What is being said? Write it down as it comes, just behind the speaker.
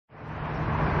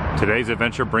Today's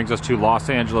adventure brings us to Los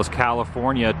Angeles,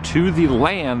 California, to the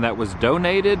land that was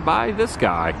donated by this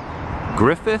guy,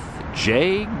 Griffith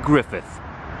J. Griffith.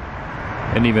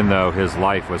 And even though his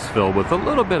life was filled with a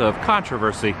little bit of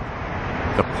controversy,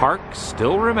 the park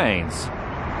still remains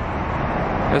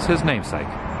as his namesake.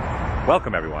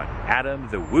 Welcome everyone, Adam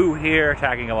the Woo here,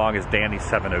 tagging along as Dani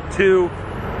 702.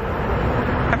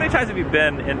 How many times have you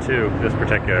been into this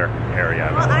particular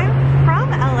area? Well, I'm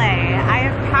from LA. I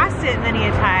have passed it many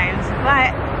a times,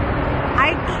 but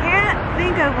I can't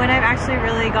think of when I've actually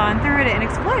really gone through it and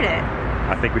explored it.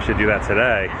 I think we should do that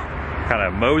today. Kind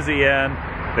of mosey in.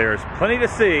 There's plenty to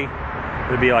see.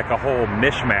 It'd be like a whole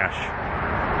mishmash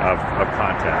of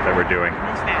content that we're doing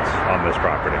on this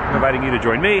property. I'm inviting you to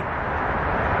join me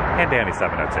and Dani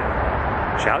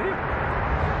 702. Shall you?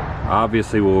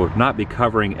 Obviously, we'll not be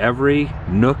covering every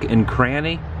nook and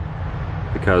cranny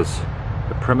because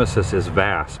the premises is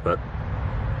vast, but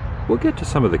we'll get to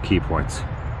some of the key points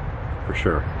for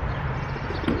sure.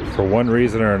 For one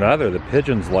reason or another, the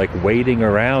pigeons like wading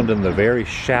around in the very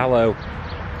shallow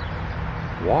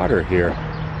water here.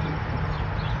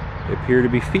 They appear to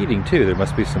be feeding too. There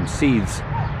must be some seeds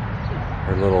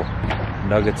or little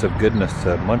nuggets of goodness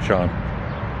to munch on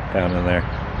down in there.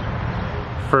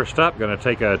 First up, gonna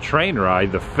take a train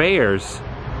ride. The fares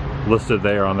listed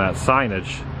there on that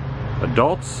signage.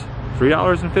 Adults,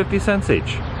 $3.50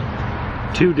 each.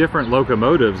 Two different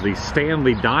locomotives, the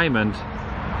Stanley Diamond,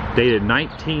 dated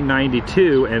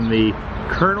 1992, and the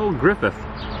Colonel Griffith,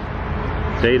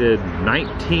 dated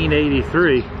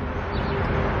 1983.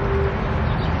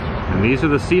 And these are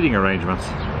the seating arrangements.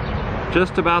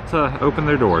 Just about to open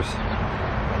their doors.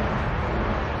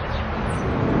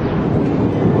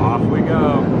 Off we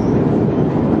go.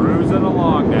 Cruising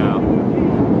along now.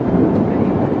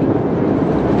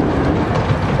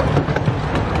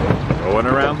 Going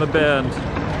around the bend.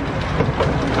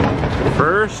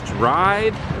 First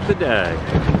ride of the day.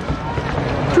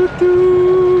 Toot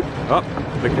toot. Oh,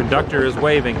 the conductor is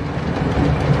waving. We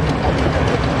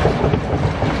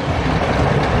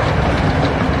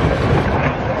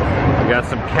got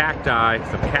some cacti,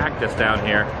 some cactus down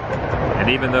here. And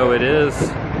even though it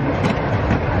is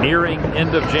nearing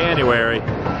end of January,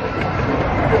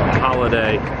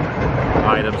 holiday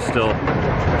items still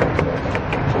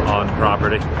on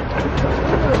property.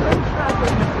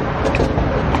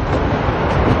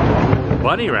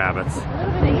 Bunny rabbits. A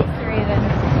little bit of Easter even.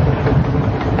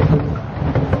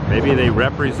 Maybe they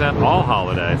represent all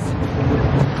holidays.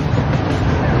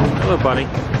 Hello, bunny.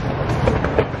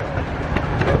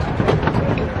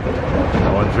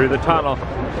 Going through the tunnel.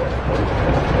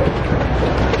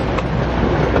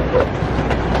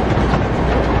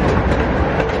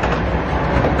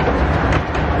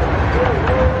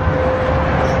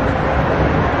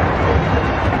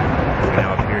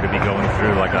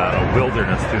 Like a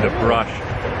wilderness through the brush,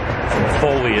 some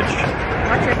foliage.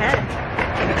 Watch your head.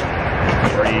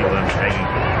 Tree limbs hanging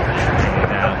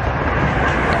down.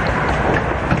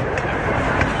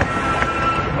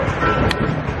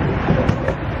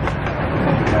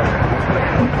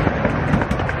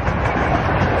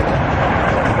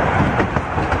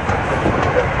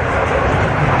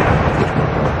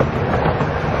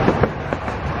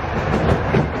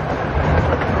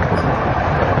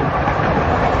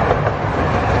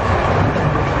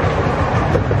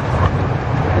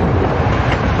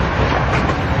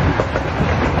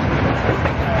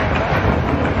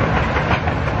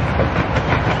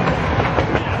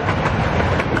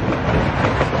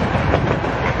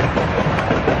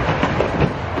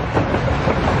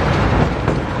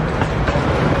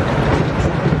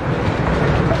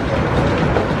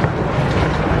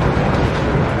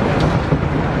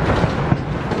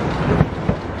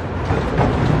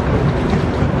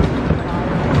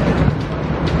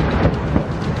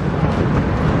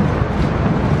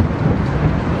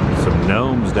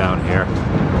 Down here.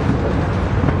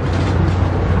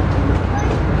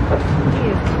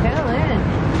 You fell in.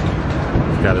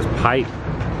 He's got his pipe.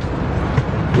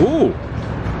 Ooh!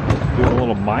 Doing a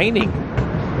little mining. I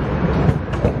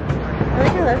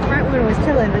like how the front one was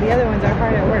chilling, but the other ones are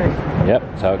hard at work. Yep,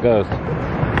 that's how it goes.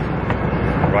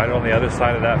 Right on the other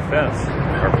side of that fence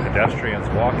are pedestrians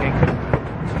walking.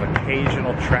 Some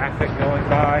occasional traffic going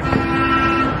by.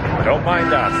 Don't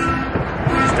mind us.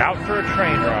 Just out for a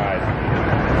train ride.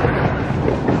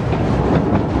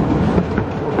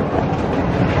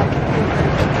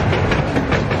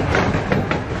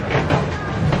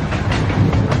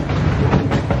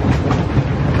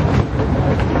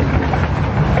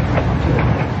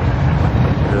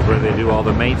 Here's where they do all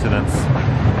the maintenance,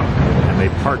 and they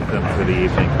park them for the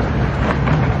evening.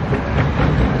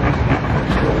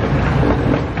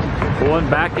 Pulling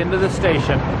back into the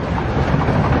station.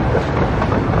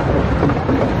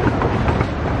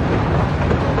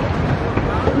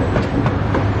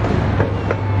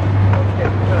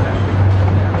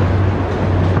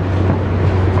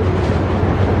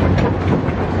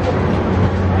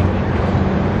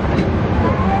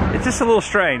 It's just a little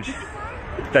strange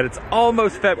that it's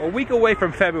almost a week away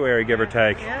from February, give or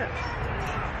take. Yeah.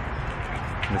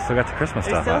 We still got the Christmas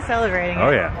stuff. They're still celebrating. Oh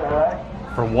yeah.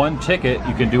 For one ticket,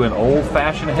 you can do an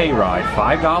old-fashioned hayride,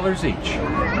 $5 each.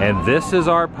 And this is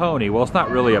our pony. Well, it's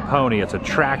not really a pony, it's a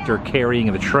tractor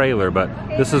carrying the trailer, but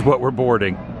this is what we're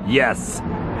boarding. Yes!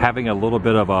 Having a little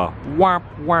bit of a whomp,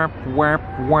 whomp,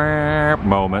 whomp, whomp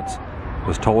moment.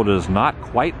 Was told it is not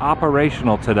quite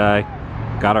operational today.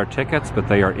 Got our tickets, but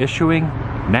they are issuing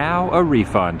now a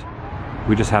refund.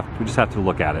 We just have to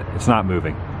look at it. It's not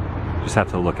moving. Just have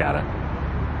to look at it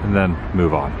and then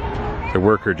move on. The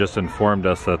worker just informed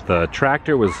us that the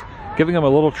tractor was giving them a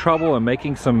little trouble and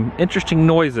making some interesting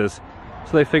noises,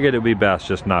 so they figured it would be best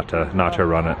just not to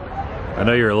run it. I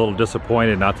know you're a little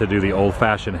disappointed not to do the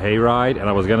old-fashioned hayride, and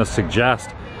I was going to suggest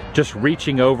just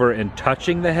reaching over and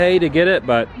touching the hay to get it,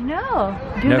 but no,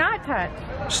 do not touch.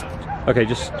 Okay,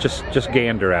 just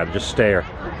gander at it, just stare.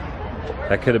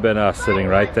 That could have been us sitting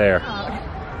right there.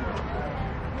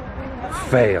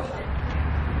 Fail.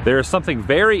 There is something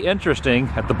very interesting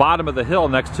at the bottom of the hill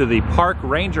next to the park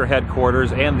ranger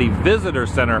headquarters and the visitor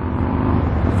center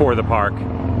for the park.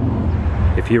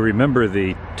 If you remember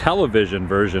the television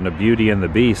version of Beauty and the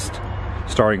Beast,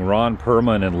 starring Ron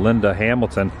Perlman and Linda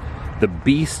Hamilton, the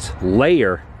Beast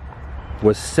lair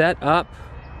was set up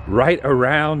right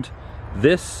around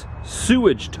this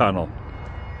sewage tunnel.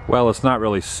 Well, it's not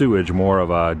really sewage, more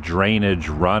of a drainage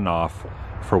runoff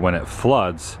for when it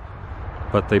floods,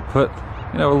 but they put,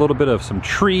 you know, a little bit of some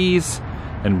trees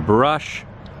and brush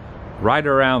right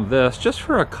around this just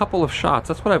for a couple of shots.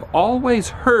 That's what I've always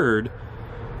heard.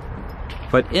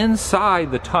 But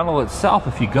inside the tunnel itself,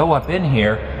 if you go up in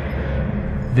here,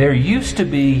 there used to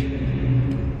be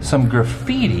some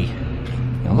graffiti.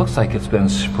 It looks like it's been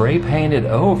spray painted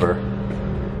over.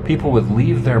 People would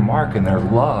leave their mark and their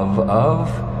love of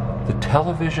the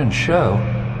television show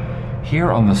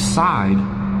here on the side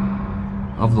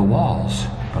of the walls.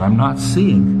 But I'm not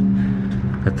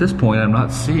seeing, at this point, I'm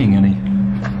not seeing any.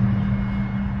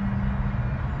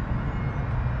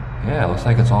 Yeah, it looks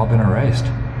like it's all been erased.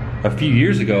 A few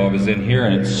years ago, I was in here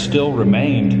and it still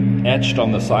remained etched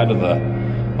on the side of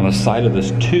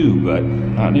this tube, but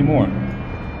not anymore.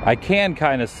 I can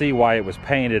kind of see why it was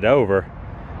painted over,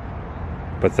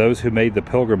 but those who made the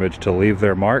pilgrimage to leave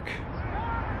their mark,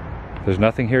 there's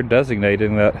nothing here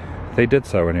designating that they did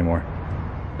so anymore.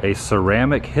 A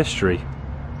ceramic history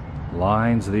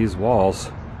lines these walls,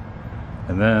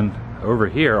 and then over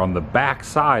here on the back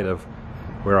side of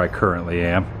where I currently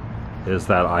am is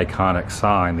that iconic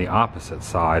sign, the opposite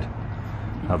side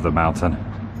of the mountain.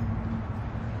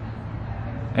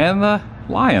 And the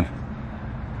lion.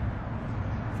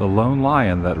 The lone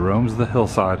lion that roams the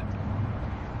hillside.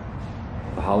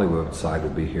 The Hollywood side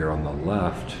will be here on the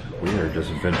left. We are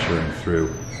just venturing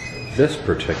through this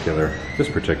particular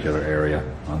area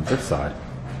on this side.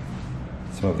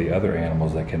 Some of the other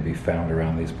animals that can be found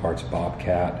around these parts: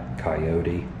 bobcat,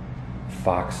 coyote,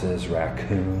 foxes,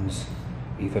 raccoons,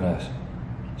 even a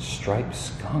striped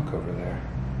skunk over there.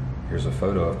 Here's a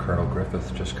photo of Colonel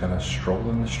Griffith just kind of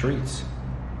strolling the streets.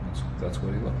 That's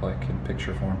what he looked like in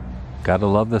picture form. Gotta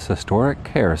love this historic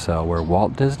carousel where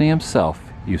Walt Disney himself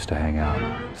used to hang out.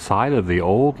 Side of the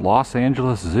old Los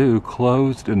Angeles Zoo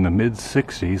closed in the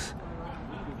mid-60s.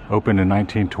 Opened in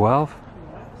 1912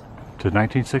 to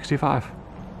 1965.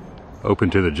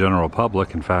 Open to the general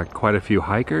public. In fact, quite a few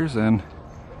hikers and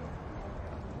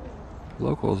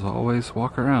locals always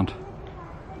walk around.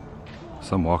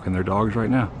 Some walking their dogs right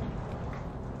now.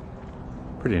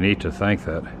 Pretty neat to think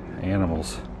that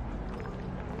animals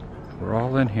were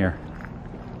all in here.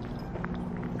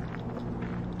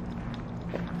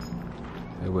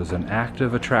 It was an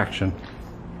active attraction.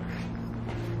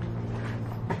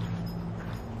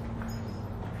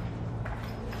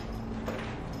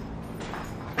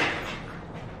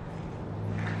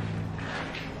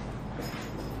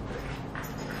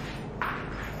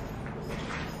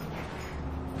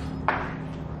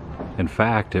 In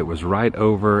fact, it was right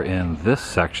over in this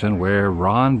section where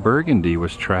Ron Burgundy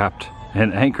was trapped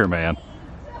in Anchorman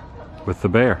with the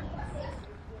bear.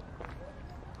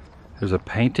 There's a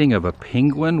painting of a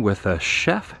penguin with a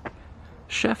chef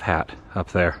hat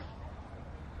up there.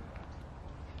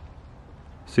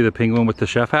 See the penguin with the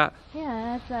chef hat?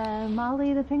 Yeah, that's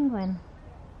Molly the penguin.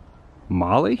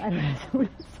 Molly? I don't know what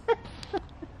it says.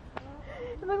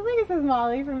 It Look, this is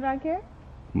Molly from back here.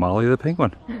 Molly the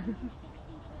penguin.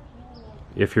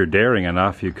 If you're daring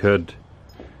enough, you could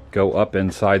go up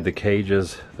inside the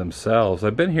cages themselves.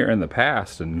 I've been here in the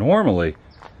past, and normally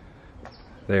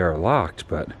they are locked,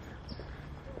 but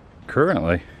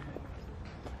currently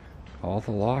all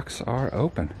the locks are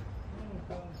open.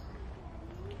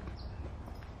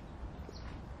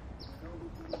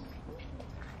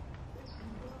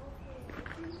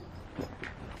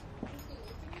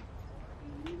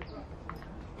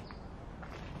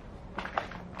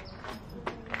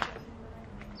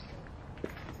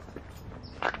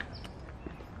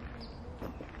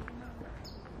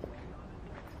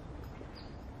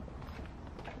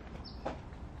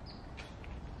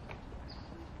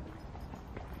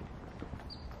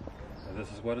 This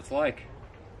is what it's like.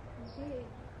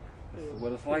 This is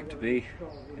what it's like to be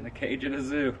in a cage at a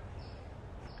zoo.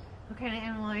 What kind of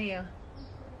animal are you?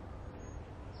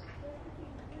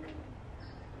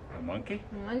 A monkey?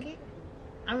 A monkey?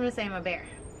 I'm gonna say I'm a bear.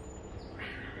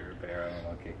 You're a bear, I'm a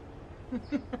monkey.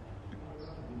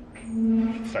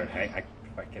 Start hang. If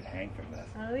I could hang from this.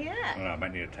 Oh yeah. I don't know. I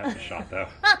might need a test shot though.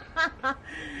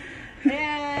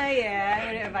 Yeah, I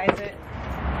would advise it.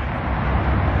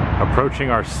 Approaching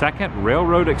our second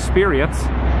railroad experience,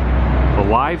 the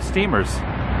live steamers.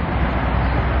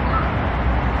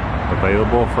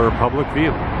 Available for public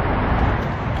view.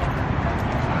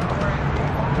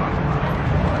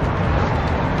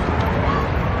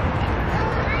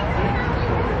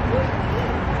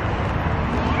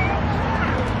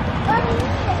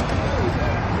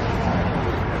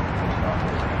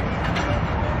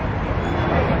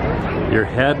 Your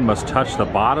head must touch the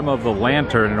bottom of the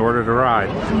lantern in order to ride.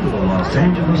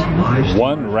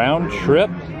 One round trip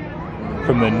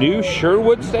from the new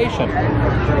Sherwood station.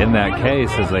 In that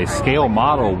case is a scale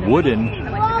model wooden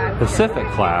Pacific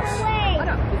class.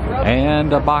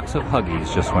 And a box of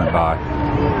Huggies just went by.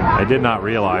 I did not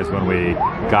realize when we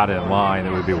got in line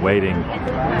that we'd be waiting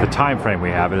the time frame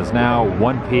we have. It is now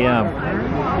 1 p.m.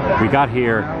 We got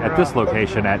here at this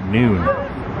location at noon.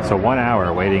 So 1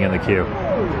 hour waiting in the queue.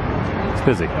 It's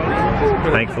busy.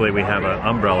 Thankfully we have an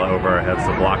umbrella over our heads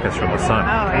to block us from the sun.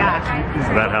 Oh yeah.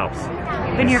 So that helps.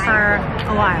 Been here for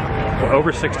a while.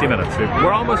 Over 60 minutes.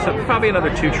 We're almost at probably another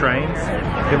 2 trains,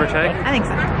 give or take. I think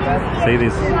so. See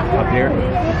these up here?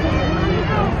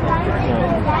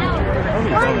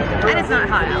 And it's not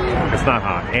hot out. It's not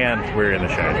hot, and we're in the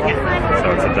shade. Yeah.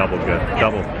 So it's a double good.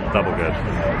 Double good.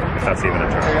 If that's even a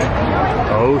term.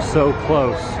 Oh, so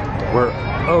close. We're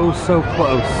oh so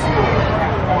close.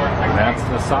 And that's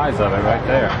the size of it right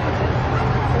there.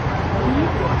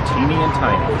 Teeny and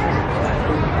tiny.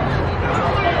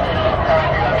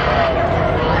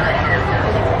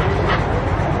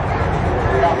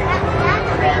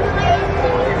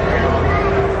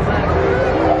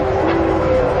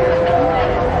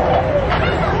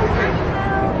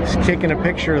 He's taking a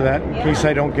picture of that in case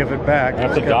I don't give it back. I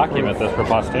have to document this for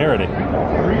posterity.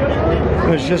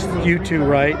 It's just you two,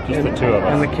 right? Just the 2 of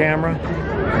us. And the camera?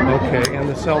 Okay, and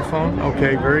the cell phone?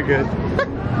 Okay, very good.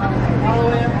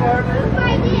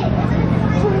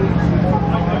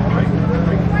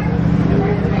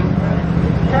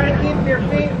 Try to keep your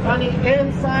feet on the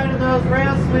inside of those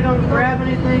rails so we don't grab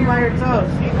anything by your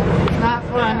toes. It's not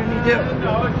fun when you do it.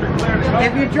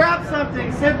 If you drop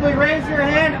something, simply raise your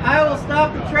hand. I will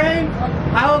stop the train.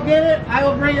 I will get it. I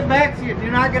will bring it back to you. Do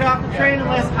not get off the train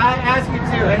unless I ask you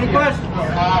to. Any questions? All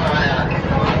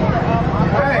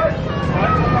right.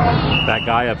 That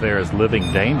guy up there is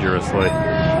living dangerously.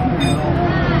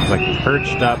 He's like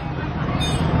perched up.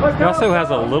 He also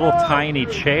has a little tiny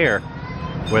chair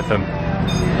with him.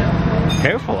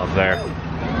 Careful up there.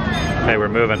 Hey, we're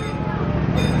moving.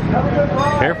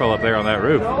 Careful up there on that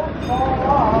roof.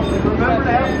 Remember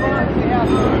to have fun.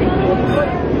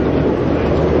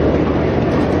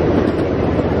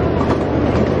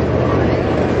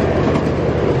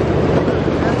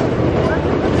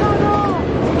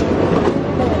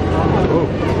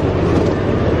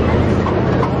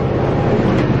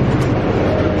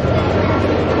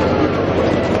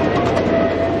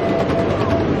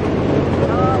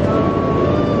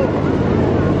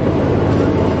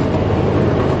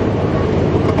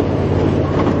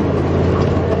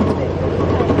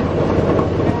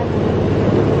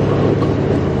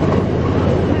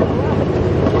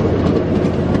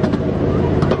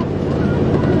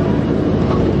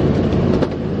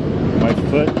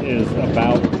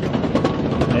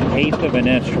 Of an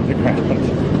inch from the ground,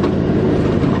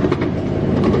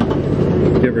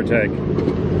 give or take.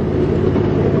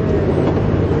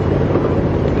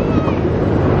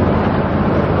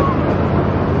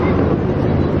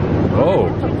 Oh,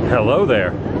 hello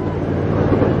there.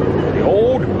 The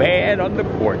old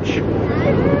porch.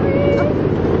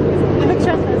 No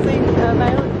trespassing.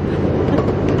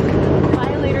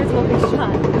 Violators will be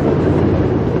shot.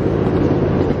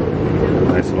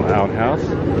 Nice little outhouse.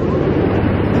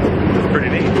 It's pretty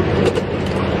neat.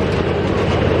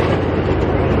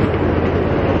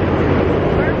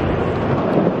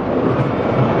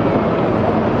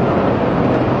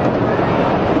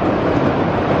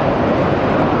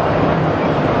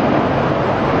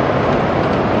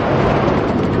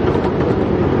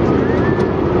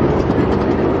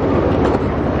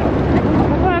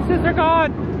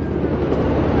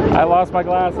 I lost my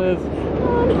glasses.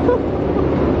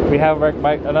 We have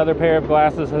another pair of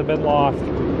glasses has been lost.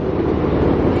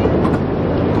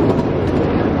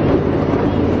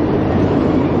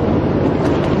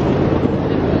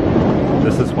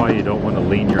 This is why you don't want to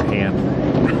lean your hand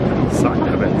side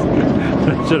of it.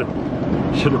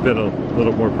 Should have been a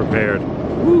little more prepared.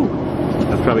 Woo.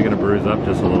 That's probably going to bruise up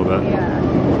just a little bit. Yeah.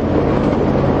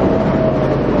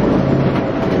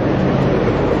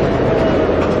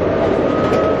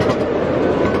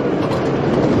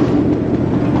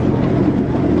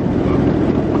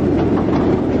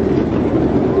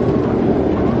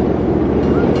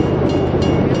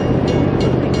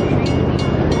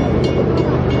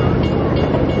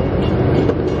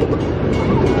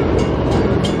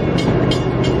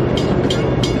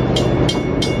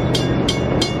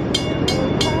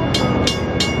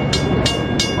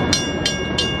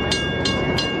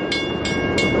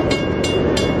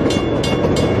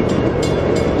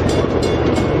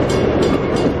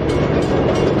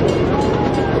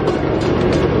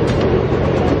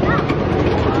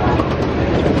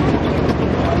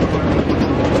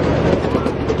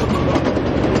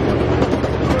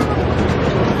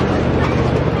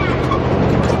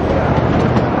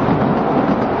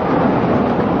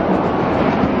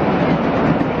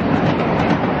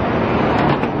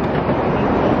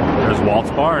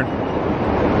 Barn.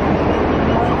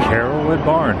 Carolwood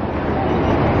Barn.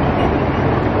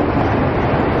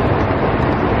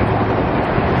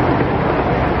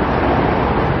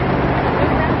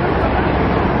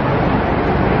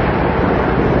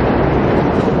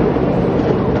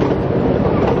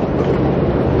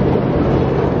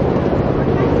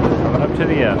 Coming up to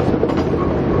the end.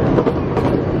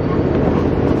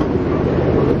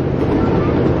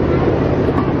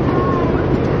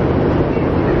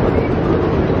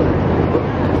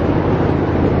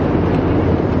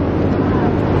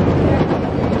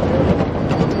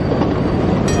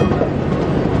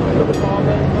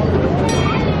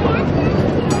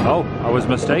 I was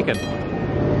mistaken.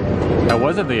 That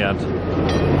wasn't the end.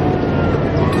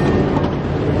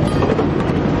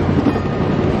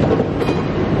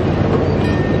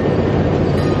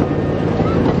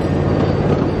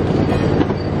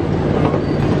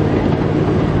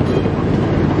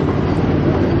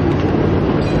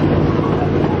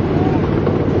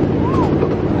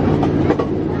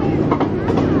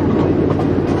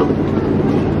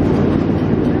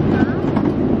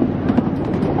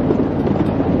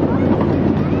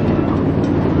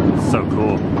 So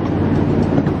cool.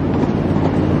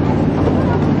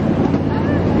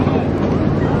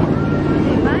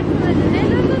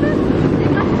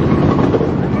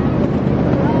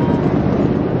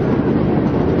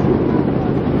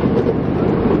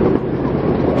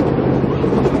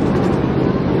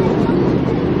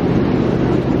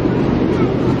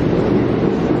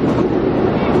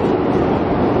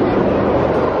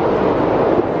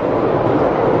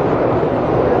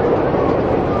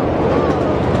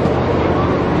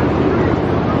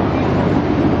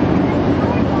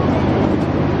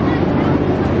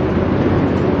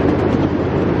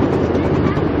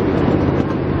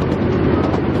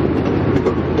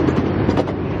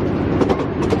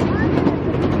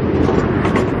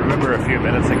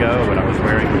 Minutes ago when I was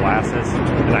wearing glasses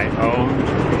and I owned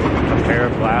a pair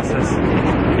of glasses.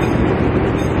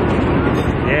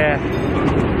 Yeah,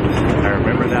 I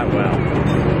remember that well.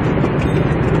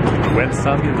 Win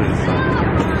some, you lose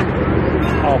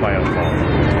some. All my own fault.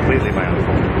 Completely my own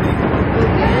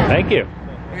fault. Thank you.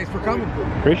 Thanks for coming.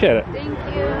 Appreciate it. Thank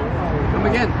you. Come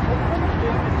again.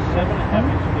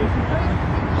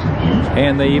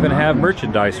 And they even have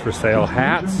merchandise for sale.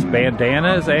 Hats,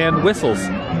 bandanas, and whistles.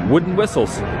 Wooden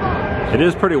whistles. It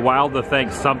is pretty wild to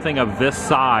think something of this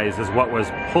size is what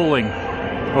was pulling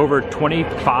over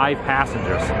 25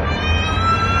 passengers.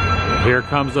 Here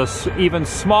comes a even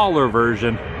smaller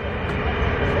version.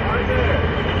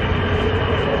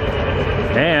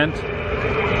 And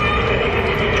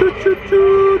toot toot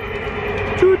toot,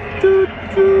 toot toot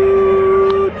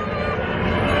toot.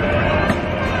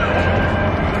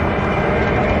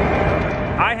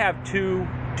 I have two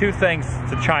two things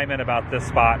to chime in about this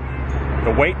spot.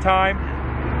 The wait time,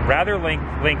 rather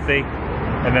lengthy,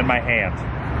 and then my hand.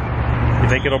 You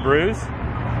think it'll bruise?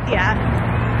 Yeah.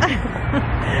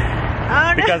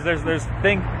 Oh, no. Because there's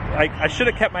things, I should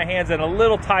have kept my hands in a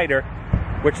little tighter,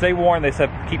 which they warned. They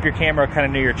said keep your camera kind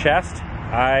of near your chest.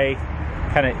 I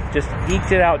kind of just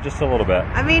eked it out just a little bit.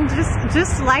 I mean,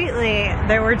 just slightly.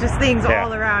 There were just things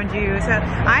all around you. So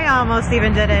I almost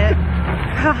even did it.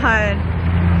 God.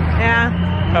 Yeah.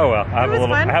 Oh well,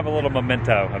 I have a little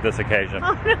memento of this occasion.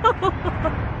 Oh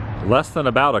no. Less than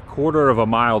about a quarter of a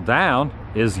mile down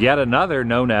is yet another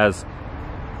known as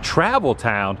Travel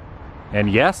Town.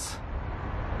 And yes,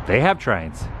 they have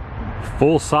trains.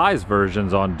 Full-size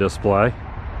versions on display.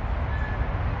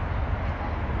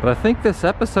 But I think this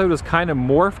episode is kind of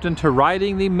morphed into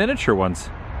riding the miniature ones.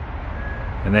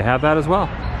 And they have that as well.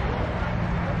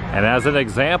 And as an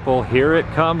example, here it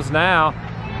comes now,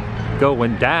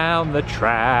 going down the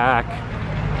track.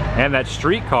 And that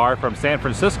streetcar from San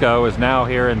Francisco is now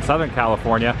here in Southern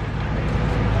California.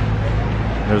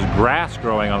 There's grass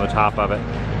growing on the top of it.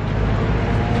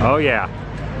 Oh yeah,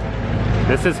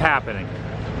 this is happening.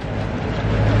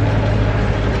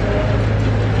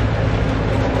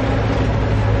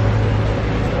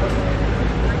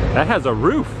 That has a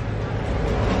roof,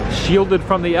 shielded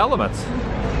from the elements.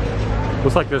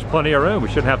 Looks like there's plenty of room. We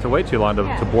shouldn't have to wait too long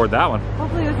to board that one.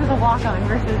 Hopefully this is a walk-on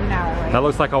versus an hour wait. That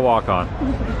looks like a walk-on.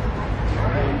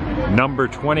 Number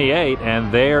 28,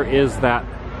 and there is that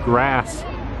grass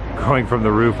growing from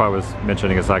the roof I was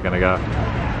mentioning a second ago.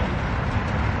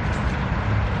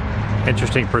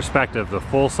 Interesting perspective, the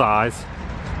full size,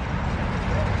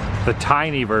 the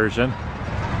tiny version,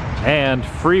 and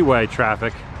freeway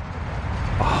traffic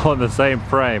all in the same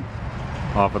frame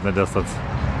off in the distance.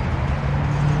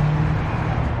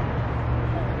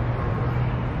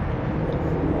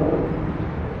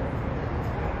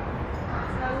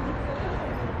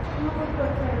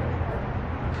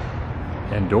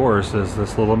 Indoors is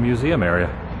this little museum area.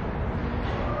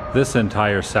 This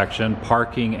entire section,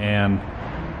 parking and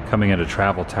coming into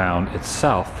Travel Town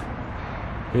itself,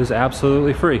 is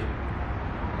absolutely free.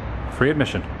 Free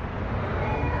admission.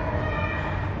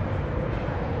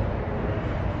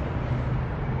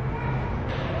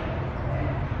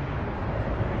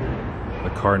 The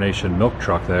Carnation milk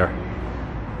truck there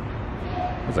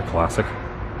is a classic.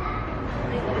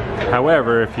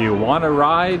 However, if you want to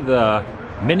ride the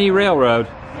mini railroad,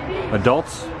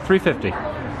 adults $3.50.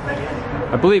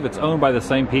 I believe it's owned by the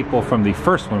same people from the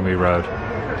first one we rode.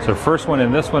 So first one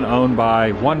and this one owned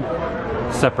by one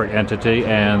separate entity,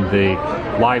 and the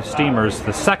live steamers,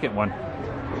 the second one,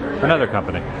 another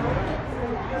company.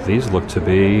 These look to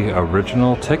be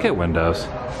original ticket windows.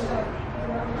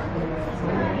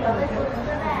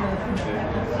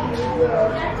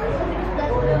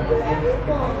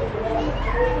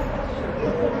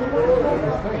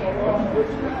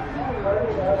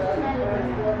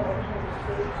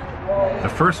 The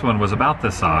first one was about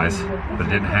this size, but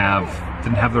didn't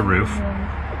have the roof.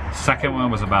 Second one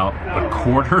was about a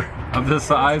quarter of this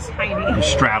size. Tiny. You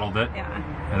straddled it. Yeah.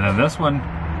 And then this one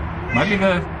might be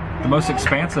the most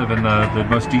expansive and the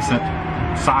most decent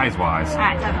size-wise.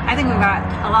 I think we've got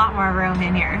a lot more room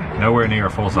in here. Nowhere near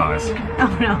full size.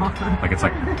 Oh no. Like it's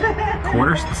like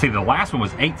quarters. See, the last one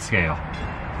was 8th scale.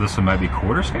 This one might be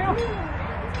quarter scale?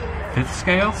 5th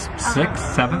scale? 6th?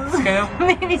 7th scale?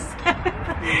 Maybe 7.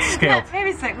 It's scaled. Yeah,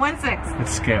 maybe 6. 1/6.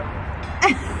 It's scaled.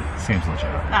 Seems legit.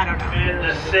 I don't know. In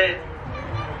the seat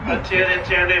until the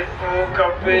telephone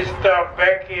company stop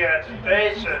back here at the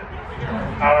station.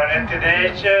 Our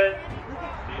destination,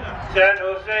 San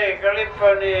Jose,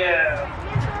 California.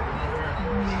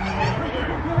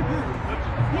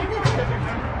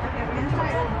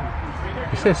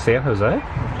 You say San Jose? I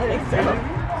think so.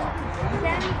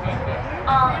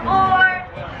 On board.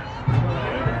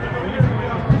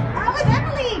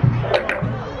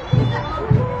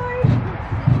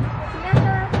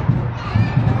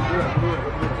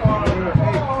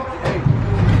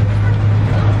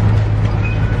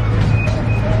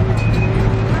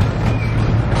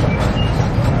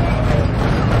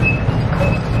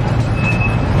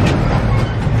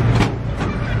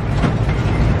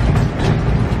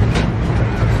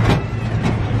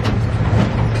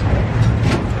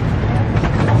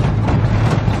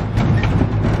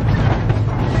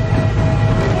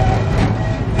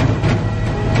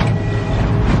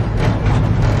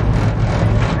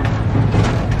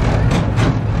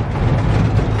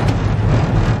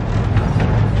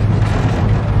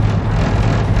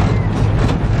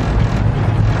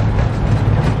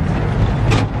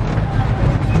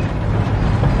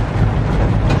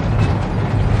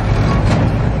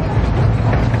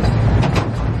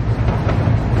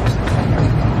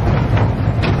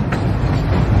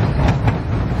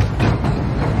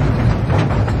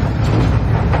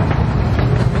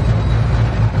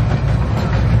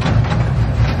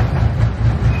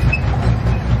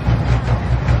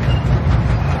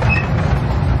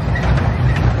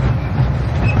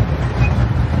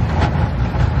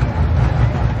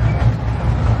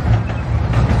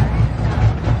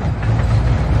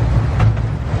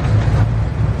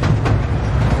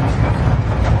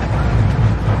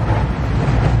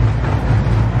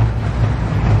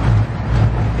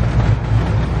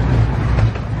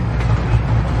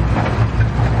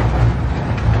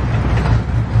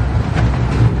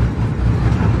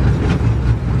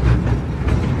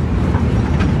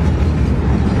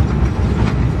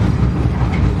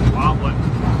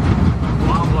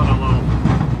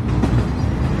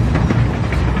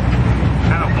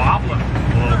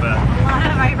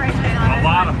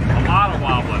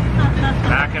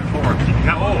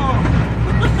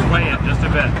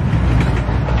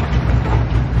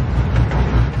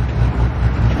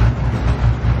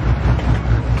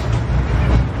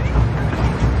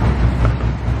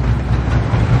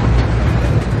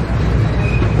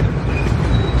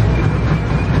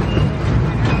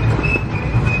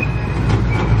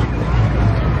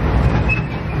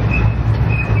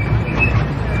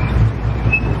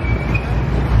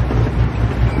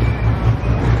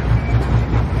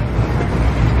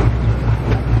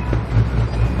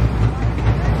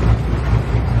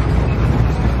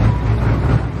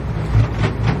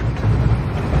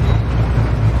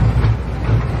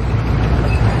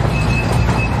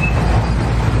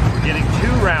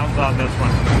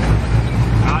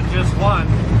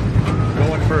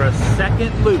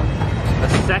 second loop, a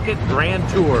second grand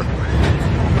tour.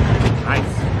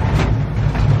 Nice.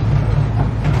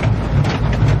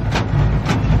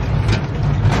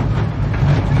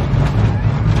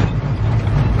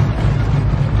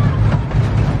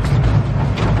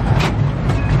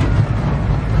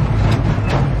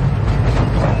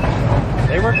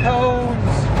 They were cones.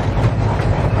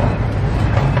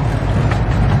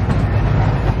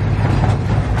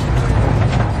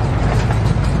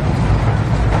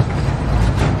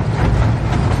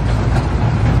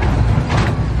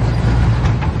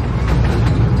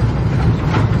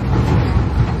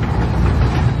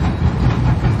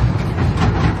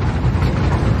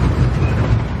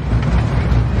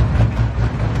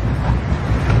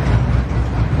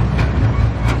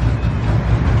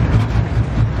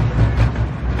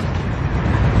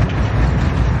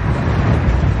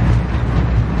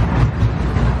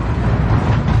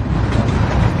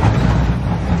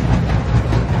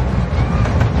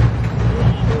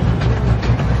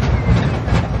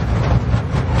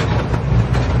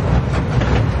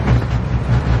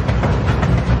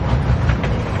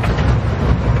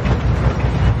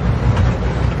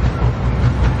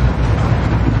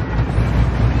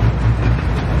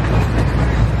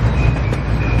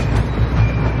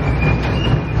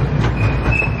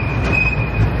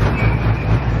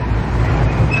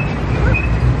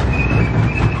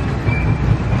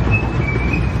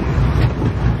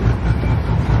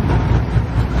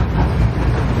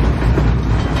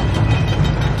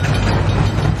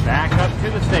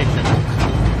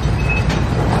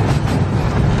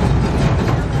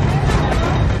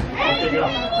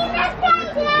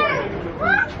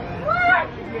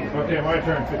 Okay, my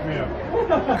turn. Pick me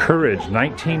up. Courage,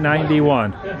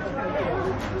 1991. I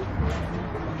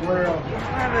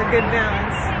have a good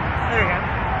balance. There we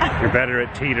go. You're better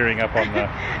at teetering up on the...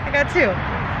 I got two.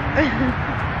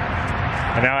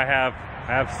 And now I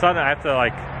have sun. I have to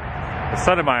like the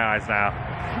sun in my eyes now.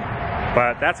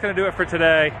 But that's gonna do it for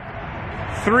today.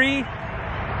 3,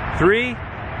 3,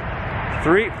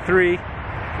 3, 3,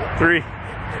 3.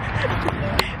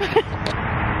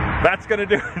 That's gonna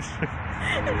do it.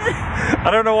 I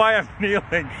don't know why I'm kneeling.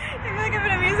 I feel like I'm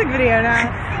in a music video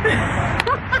now.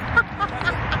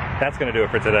 That's gonna do it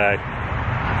for today.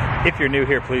 If you're new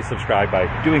here, please subscribe by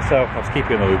doing so. Helps keep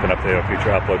you in the loop and update on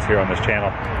future uploads here on this channel.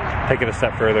 Take it a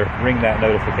step further, ring that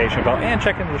notification bell, and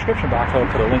check in the description box. I'll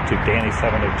put a link to Dani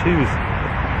 702's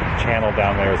channel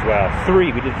down there as well.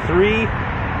 We did 3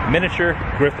 miniature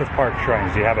Griffith Park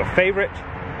shrines. Do you have a favorite?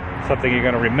 Something you're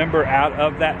going to remember out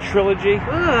of that trilogy?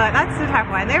 Ooh, that's a tough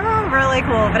one. They were all really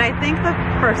cool, but I think the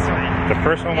first one. The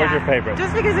first one was your favorite?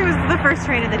 Just because it was the first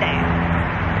train of the day.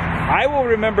 I will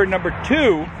remember number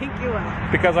 2. I think you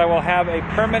will. Because I will have a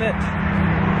permanent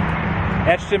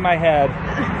etched in my head,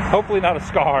 hopefully not a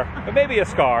scar, but maybe a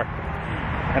scar.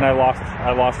 And I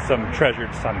lost some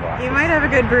treasured sunglasses. You might have a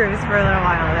good bruise for a little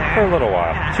while there. For a little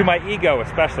while. Yeah. To my ego,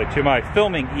 especially. To my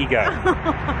filming ego.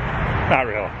 Not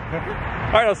really.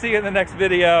 All right, I'll see you in the next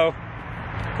video.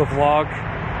 The vlog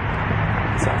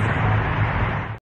is over.